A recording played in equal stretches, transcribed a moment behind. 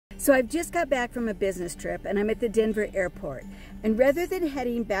So I've just got back from a business trip and I'm at the Denver airport. And rather than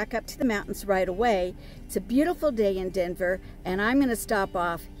heading back up to the mountains right away, it's a beautiful day in Denver and I'm going to stop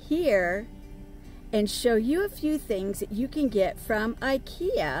off here and show you a few things that you can get from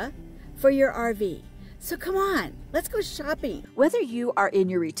IKEA for your RV. So come on, let's go shopping. Whether you are in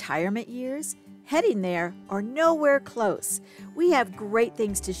your retirement years, heading there, or nowhere close, we have great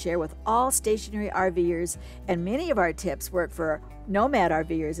things to share with all stationary RVers, and many of our tips work for nomad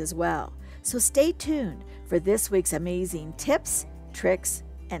RVers as well. So stay tuned for this week's amazing tips, tricks,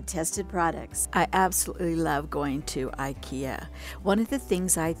 and tested products. I absolutely love going to IKEA. One of the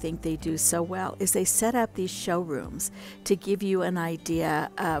things I think they do so well is they set up these showrooms to give you an idea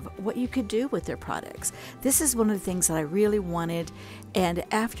of what you could do with their products. This is one of the things that I really wanted, and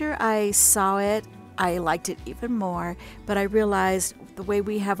after I saw it, I liked it even more, but I realized the way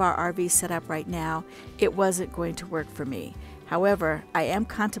we have our RV set up right now, it wasn't going to work for me. However, I am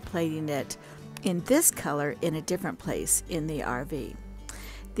contemplating it in this color in a different place in the RV.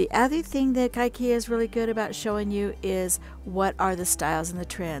 The other thing that IKEA is really good about showing you is what are the styles and the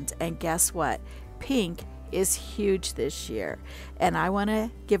trends. And guess what? Pink is huge this year. And I want to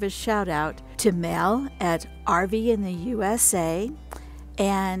give a shout out to Mel at RV in the USA.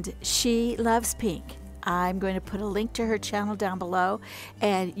 And she loves pink. I'm going to put a link to her channel down below,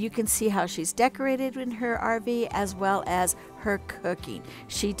 and you can see how she's decorated in her RV as well as her cooking.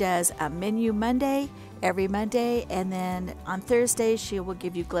 She does a menu Monday, every Monday, and then on Thursdays she will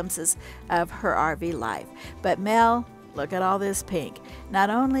give you glimpses of her RV life. But Mel, look at all this pink,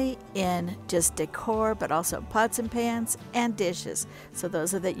 not only in just decor, but also pots and pans and dishes. So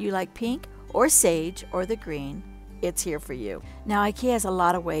those of that you like pink or sage or the green, it's here for you. Now, IKEA has a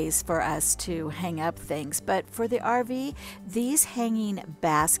lot of ways for us to hang up things, but for the RV, these hanging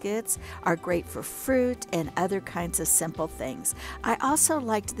baskets are great for fruit and other kinds of simple things. I also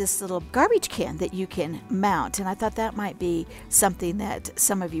liked this little garbage can that you can mount, and I thought that might be something that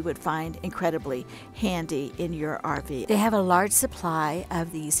some of you would find incredibly handy in your RV. They have a large supply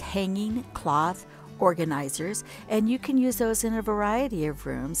of these hanging cloth organizers, and you can use those in a variety of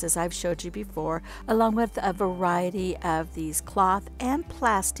rooms, as I've showed you before, along with a variety of these cloth and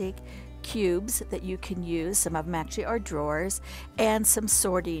plastic cubes that you can use. Some of them actually are drawers, and some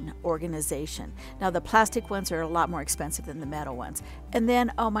sorting organization. Now the plastic ones are a lot more expensive than the metal ones. And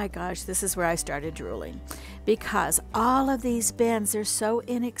then, oh my gosh, this is where I started drooling, because all of these bins are so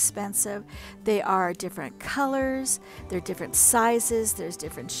inexpensive. They are different colors, they're different sizes, there's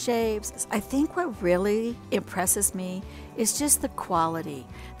different shapes. I think what really impresses me is just the quality.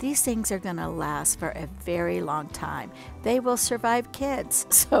 These things are going to last for a very long time. They will survive kids.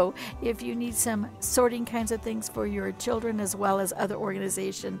 So if you need some sorting kinds of things for your children as well as other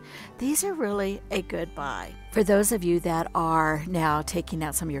organization, these are really a good buy. For those of you that are now taking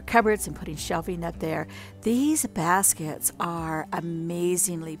out some of your cupboards and putting shelving up there, these baskets are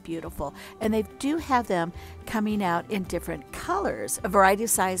amazingly beautiful, and they do have them coming out in different colors, a variety of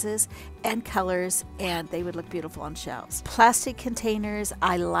sizes and colors, and they would look beautiful on shelves. Plastic containers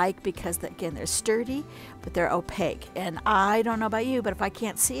I like because, again, they're sturdy, but they're opaque, and I don't know about you, but if I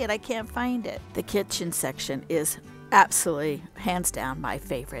can't see it, I can't find it. The kitchen section is absolutely, hands down, my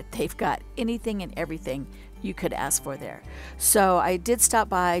favorite. They've got anything and everything you could ask for there. So I did stop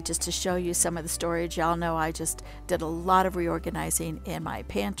by just to show you some of the storage. Y'all know I just did a lot of reorganizing in my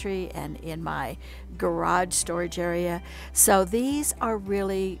pantry and in my garage storage area. So these are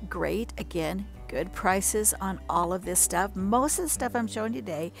really great. Again, good prices on all of this stuff. Most of the stuff I'm showing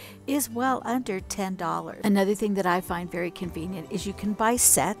today is well under $10. Another thing that I find very convenient is you can buy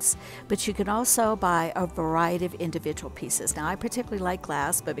sets, but you can also buy a variety of individual pieces. Now, I particularly like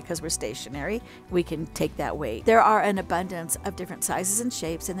glass, but because we're stationary, we can take that weight. There are an abundance of different sizes and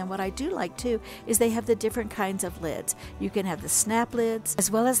shapes, and then what I do like too is they have the different kinds of lids. You can have the snap lids as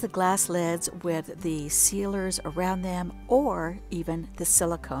well as the glass lids with the sealers around them, or even the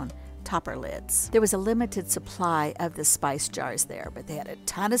silicone topper lids. There was a limited supply of the spice jars there, but they had a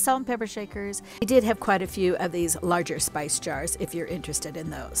ton of salt and pepper shakers. They did have quite a few of these larger spice jars if you're interested in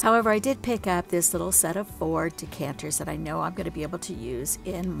those. However, I did pick up this little set of 4 decanters that I know I'm going to be able to use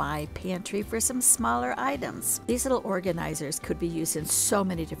in my pantry for some smaller items. These little organizers could be used in so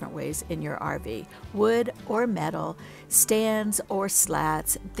many different ways in your RV. Wood or metal, stands or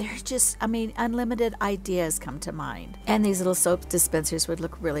slats. They're just, I mean, unlimited ideas come to mind. And these little soap dispensers would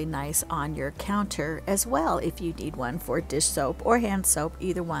look really nice nice on your counter as well if you need one for dish soap or hand soap,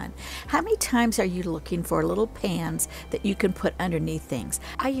 either one. How many times are you looking for little pans that you can put underneath things?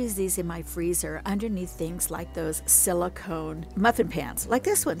 I use these in my freezer underneath things like those silicone muffin pans, like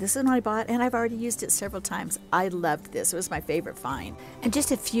this one. This is one I bought and I've already used it several times. I loved this. It was my favorite find. And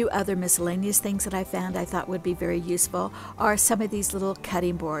just a few other miscellaneous things that I found I thought would be very useful are some of these little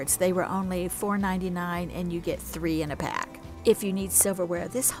cutting boards. They were only $4.99 and you get 3 in a pack. If you need silverware,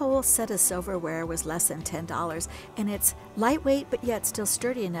 this whole set of silverware was less than $10, and it's lightweight but yet still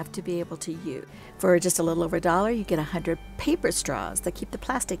sturdy enough to be able to use. For just a little over $1, you get 100 paper straws that keep the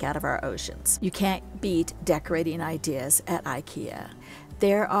plastic out of our oceans. You can't beat decorating ideas at IKEA.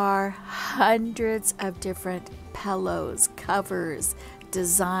 There are hundreds of different pillows, covers,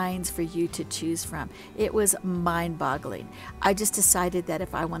 designs for you to choose from. It was mind-boggling. I just decided that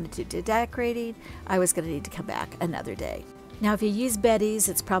if I wanted to do decorating, I was going to need to come back another day. Now, if you use Betty's,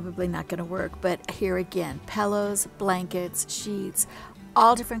 it's probably not going to work, but here again, pillows, blankets, sheets,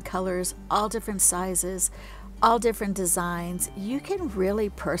 all different colors, all different sizes, all different designs. You can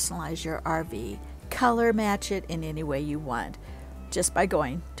really personalize your RV, color match it in any way you want, just by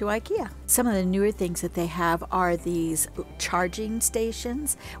going to IKEA. Some of the newer things that they have are these charging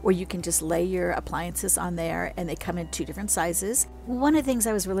stations where you can just lay your appliances on there, and they come in 2 different sizes. One of the things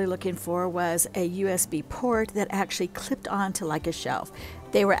I was really looking for was a USB port that actually clipped onto like a shelf.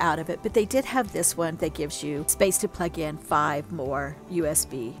 They were out of it, but they did have this one that gives you space to plug in 5 more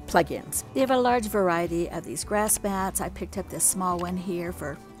USB plug-ins. They have a large variety of these grass mats. I picked up this small one here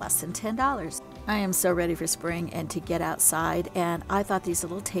for less than $10. I am so ready for spring and to get outside, and I thought these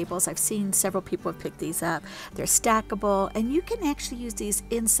little tables, I've seen several people have picked these up. They're stackable, and you can actually use these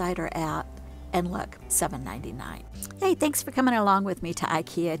inside or out. And look, $7.99. Hey, thanks for coming along with me to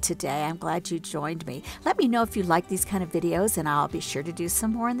IKEA today. I'm glad you joined me. Let me know if you like these kind of videos, and I'll be sure to do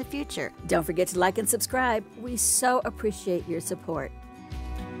some more in the future. Don't forget to like and subscribe. We so appreciate your support.